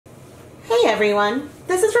Hey everyone,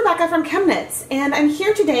 this is Rebecca from ChemKnits, and I'm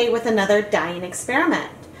here today with another dyeing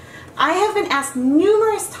experiment. I have been asked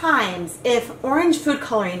numerous times if orange food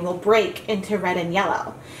coloring will break into red and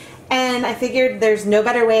yellow, and I figured there's no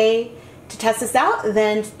better way to test this out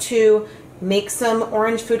than to make some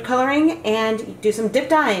orange food coloring and do some dip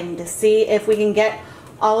dyeing to see if we can get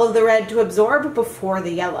all of the red to absorb before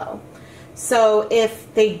the yellow. So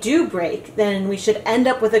if they do break, then we should end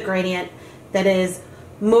up with a gradient that is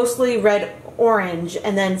mostly red-orange,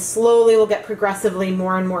 and then slowly we'll get progressively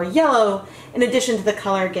more and more yellow in addition to the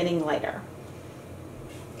color getting lighter.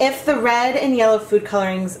 If the red and yellow food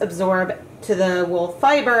colorings absorb to the wool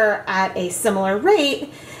fiber at a similar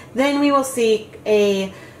rate, then we will see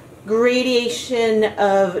a gradation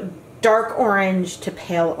of dark orange to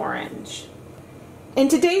pale orange. In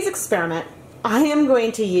today's experiment, I am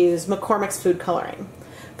going to use McCormick's food coloring.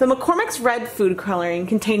 The McCormick's red food coloring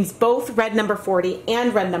contains both red number 40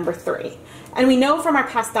 and red number 3. And we know from our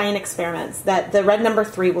past dyeing experiments that the red number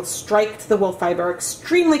 3 will strike to the wool fiber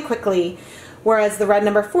extremely quickly, whereas the red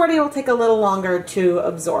number 40 will take a little longer to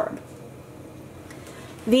absorb.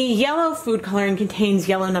 The yellow food coloring contains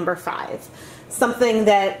yellow number 5, something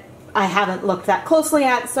that I haven't looked that closely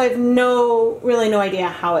at, so I have really no idea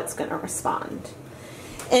how it's going to respond.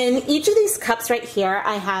 In each of these cups right here,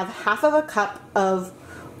 I have half of a cup of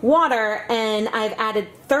water, and I've added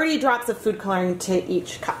 30 drops of food coloring to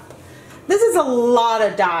each cup. This is a lot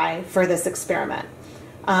of dye for this experiment.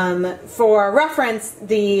 For reference, in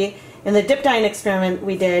the dip dyeing experiment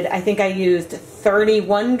we did, I think I used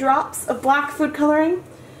 31 drops of black food coloring.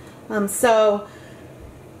 But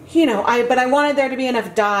I wanted there to be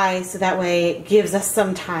enough dye so that way it gives us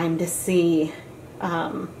some time to see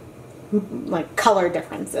like color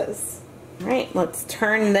differences. All right, let's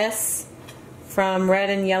turn this from red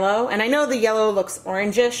and yellow. And I know the yellow looks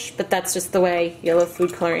orangish, but that's just the way yellow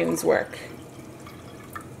food colorings work.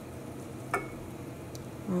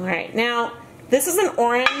 Alright, now this is an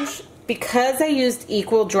orange. Because I used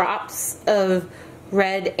equal drops of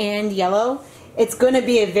red and yellow, it's going to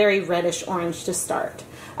be a very reddish orange to start.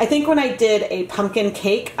 I think when I did a pumpkin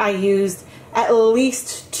cake, I used at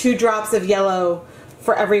least 2 drops of yellow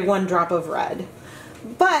for every 1 drop of red.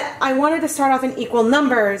 But I wanted to start off in equal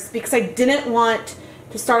numbers because I didn't want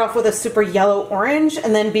to start off with a super yellow orange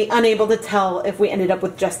and then be unable to tell if we ended up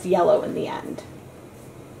with just yellow in the end.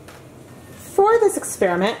 For this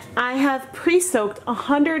experiment, I have pre-soaked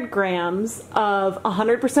 100 grams of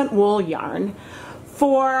 100% wool yarn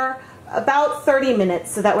for about 30 minutes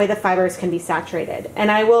so that way the fibers can be saturated. And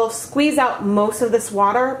I will squeeze out most of this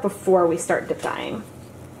water before we start dip dyeing.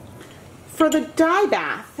 For the dye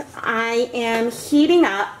bath, I am heating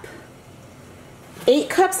up 8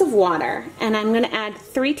 cups of water, and I'm going to add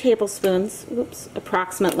 3 tablespoons,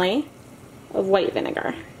 approximately, of white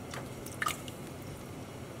vinegar.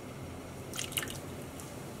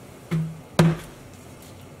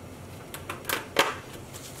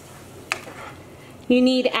 You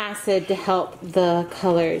need acid to help the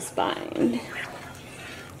colors bind.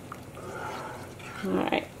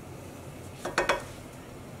 Alright.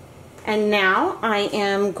 And now I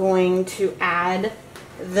am going to add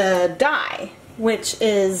the dye, which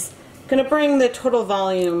is going to bring the total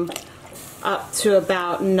volume up to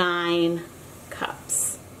about 9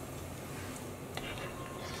 cups.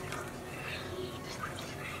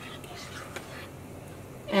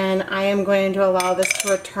 And I am going to allow this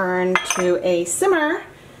to return to a simmer,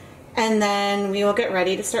 and then we will get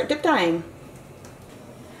ready to start dip dyeing.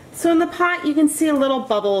 So in the pot you can see a little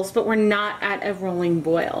bubbles, but we're not at a rolling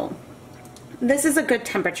boil. This is a good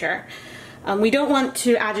temperature. We don't want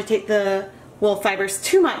to agitate the wool fibers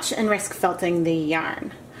too much and risk felting the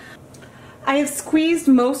yarn. I have squeezed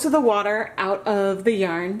most of the water out of the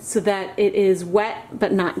yarn so that it is wet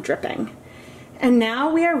but not dripping. And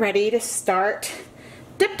now we are ready to start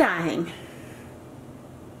dip dyeing.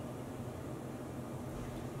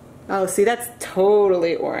 Oh, see, that's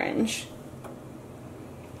totally orange.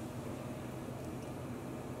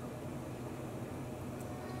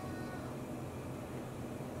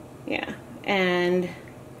 Yeah, and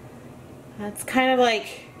that's kind of like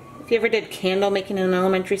if you ever did candle making in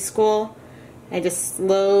elementary school. I just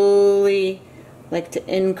slowly like to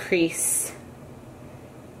increase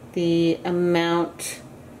the amount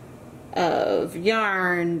of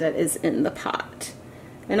yarn that is in the pot.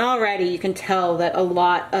 And already you can tell that a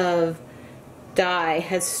lot of dye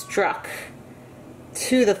has struck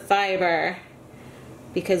to the fiber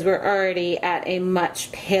because we're already at a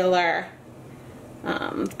much paler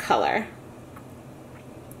color.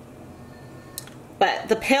 But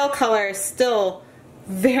the pale color is still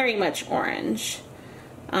very much orange.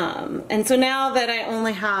 And so now that I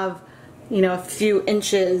only have you know, a few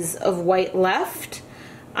inches of white left,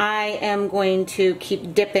 I am going to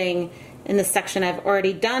keep dipping in the section I've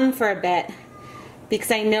already done for a bit, because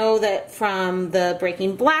I know that from the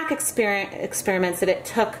Breaking Black experiments that it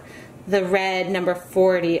took the red number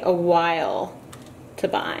 40 a while to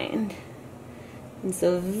bind. And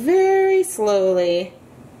so very slowly,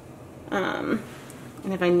 and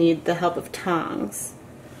if I need the help of tongs,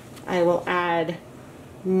 I will add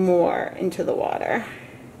more into the water.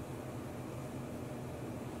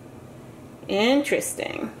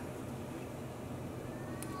 Interesting.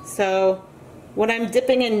 So what I'm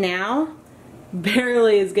dipping in now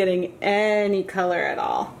barely is getting any color at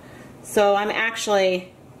all. So I'm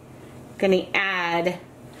actually going to add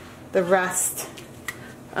the rest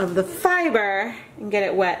of the fiber and get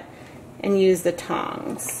it wet and use the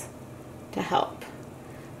tongs to help.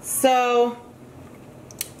 So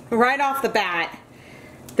right off the bat,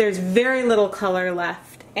 there's very little color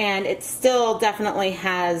left, and it still definitely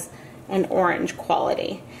has an orange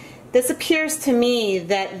quality. This appears to me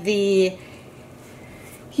that the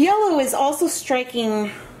yellow is also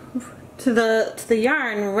striking to the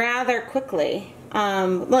yarn rather quickly.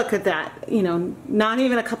 Look at that, you know, not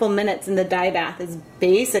even a couple minutes and the dye bath is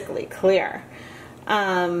basically clear.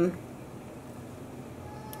 Wow,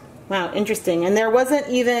 interesting. And there wasn't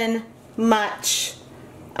even much,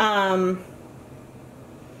 well,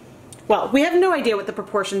 we have no idea what the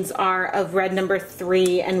proportions are of red number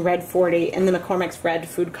 3 and red 40 in the McCormick's red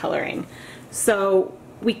food coloring. So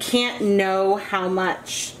we can't know how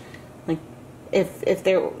much, like, if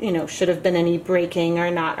there, you know, should have been any breaking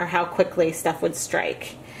or not, or how quickly stuff would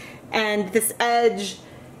strike. And this edge,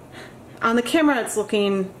 on the camera it's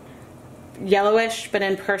looking yellowish, but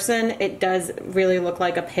in person it does really look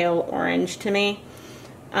like a pale orange to me.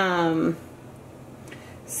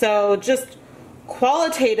 So just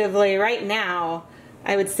qualitatively right now,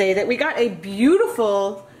 I would say that we got a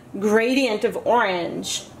beautiful gradient of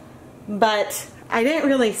orange, but I didn't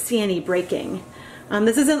really see any breaking.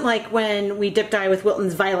 This isn't like when we dip dye with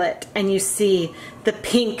Wilton's Violet and you see the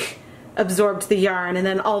pink absorbed the yarn and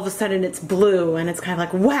then all of a sudden it's blue and it's kind of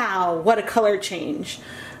like, wow, what a color change.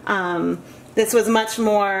 This was much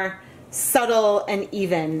more subtle and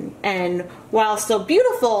even, and while still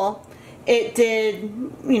beautiful, it did,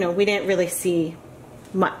 you know, we didn't really see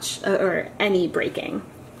much or any breaking.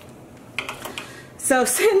 So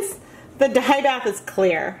since the dye bath is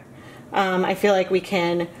clear, I feel like we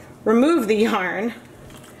can remove the yarn.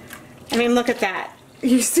 I mean, look at that.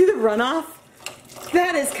 You see the runoff?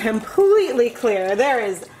 That is completely clear. There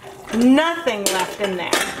is nothing left in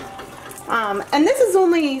there. And this is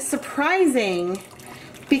only surprising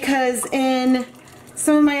because in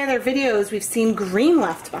some of my other videos we've seen green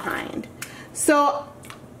left behind. So,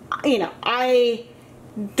 you know, I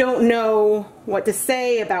don't know what to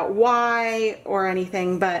say about why or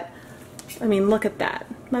anything, but I mean, look at that.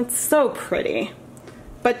 That's so pretty.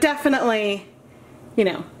 But definitely, you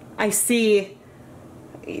know, I see,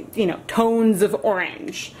 you know, tones of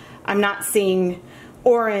orange. I'm not seeing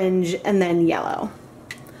orange and then yellow.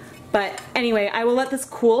 But anyway, I will let this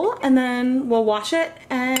cool and then we'll wash it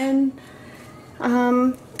and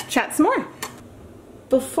chat some more.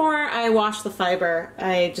 Before I wash the fiber,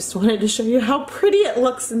 I just wanted to show you how pretty it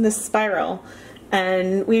looks in this spiral.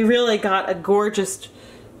 And we really got a gorgeous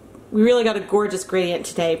gradient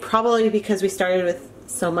today, probably because we started with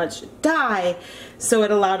so much dye, so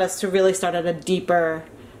it allowed us to really start at a deeper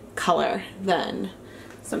color than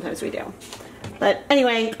sometimes we do. But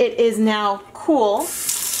anyway, it is now cool,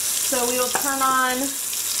 so we will turn on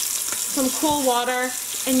some cool water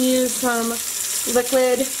and use some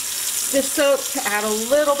liquid dish soap to add a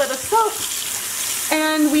little bit of soap,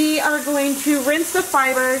 and we are going to rinse the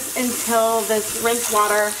fibers until this rinse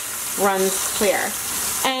water runs clear.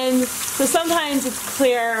 And so sometimes it's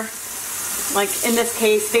clear, like in this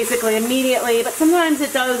case, basically immediately, but sometimes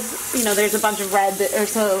it does, you know, there's a bunch of red or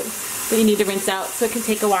so that you need to rinse out, so it can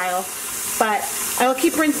take a while. But I will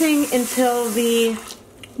keep rinsing until the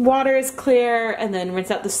water is clear, and then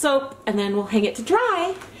rinse out the soap, and then we'll hang it to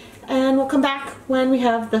dry, and we'll come back when we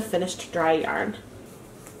have the finished dry yarn.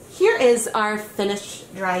 Here is our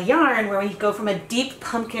finished dry yarn, where we go from a deep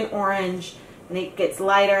pumpkin orange and it gets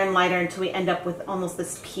lighter and lighter until we end up with almost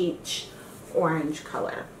this peach orange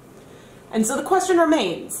color. And so the question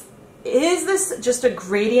remains, is this just a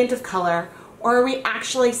gradient of color, or are we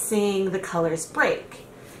actually seeing the colors break?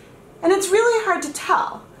 And it's really hard to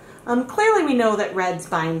tell. Clearly we know that red's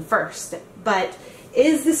bind first, but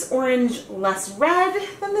is this orange less red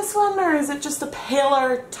than this one, or is it just a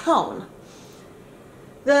paler tone?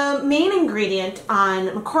 The main ingredient on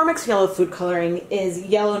McCormick's yellow food coloring is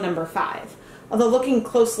yellow number 5. Although looking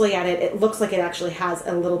closely at it, it looks like it actually has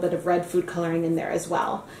a little bit of red food coloring in there as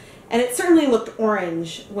well. And it certainly looked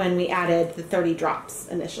orange when we added the 30 drops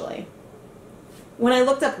initially. When I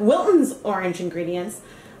looked up Wilton's orange ingredients,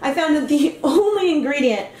 I found that the only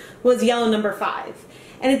ingredient was yellow number 5,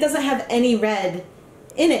 and it doesn't have any red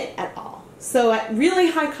in it at all. So at really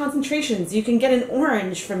high concentrations, you can get an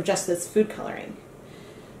orange from just this food coloring.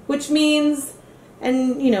 Which means,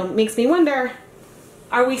 and makes me wonder,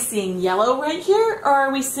 are we seeing yellow right here, or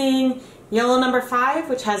are we seeing yellow number 5,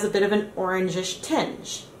 which has a bit of an orangish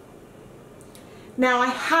tinge? Now, I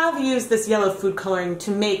have used this yellow food coloring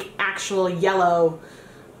to make actual yellow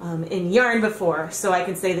in yarn before, so I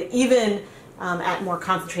can say that even at more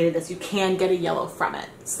concentrated this, you can get a yellow from it.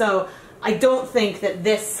 So I don't think that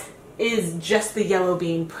this is just the yellow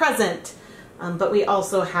being present, but we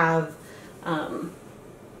also have,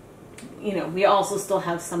 we also still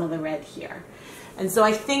have some of the red here. And so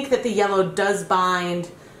I think that the yellow does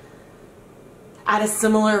bind at a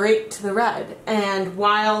similar rate to the red. And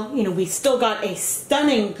while, we still got a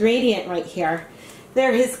stunning gradient right here,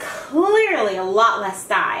 there is clearly a lot less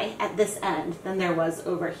dye at this end than there was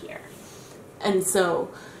over here. And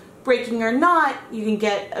so, breaking or not, you can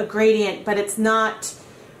get a gradient, but it's not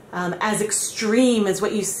as extreme as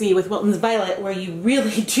what you see with Wilton's Violet, where you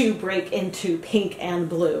really do break into pink and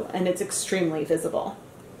blue, and it's extremely visible.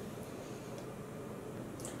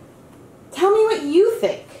 Tell me what you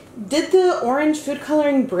think. Did the orange food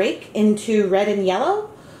coloring break into red and yellow,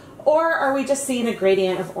 or are we just seeing a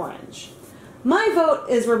gradient of orange? My vote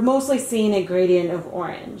is we're mostly seeing a gradient of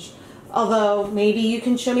orange, although maybe you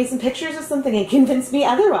can show me some pictures of something and convince me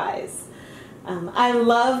otherwise. I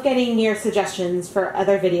love getting your suggestions for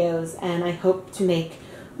other videos, and I hope to make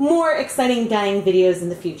more exciting dyeing videos in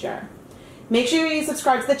the future. Make sure you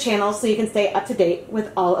subscribe to the channel so you can stay up to date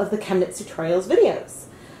with all of the ChemKnits tutorials videos.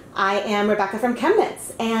 I am Rebecca from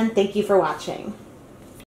ChemKnits, and thank you for watching.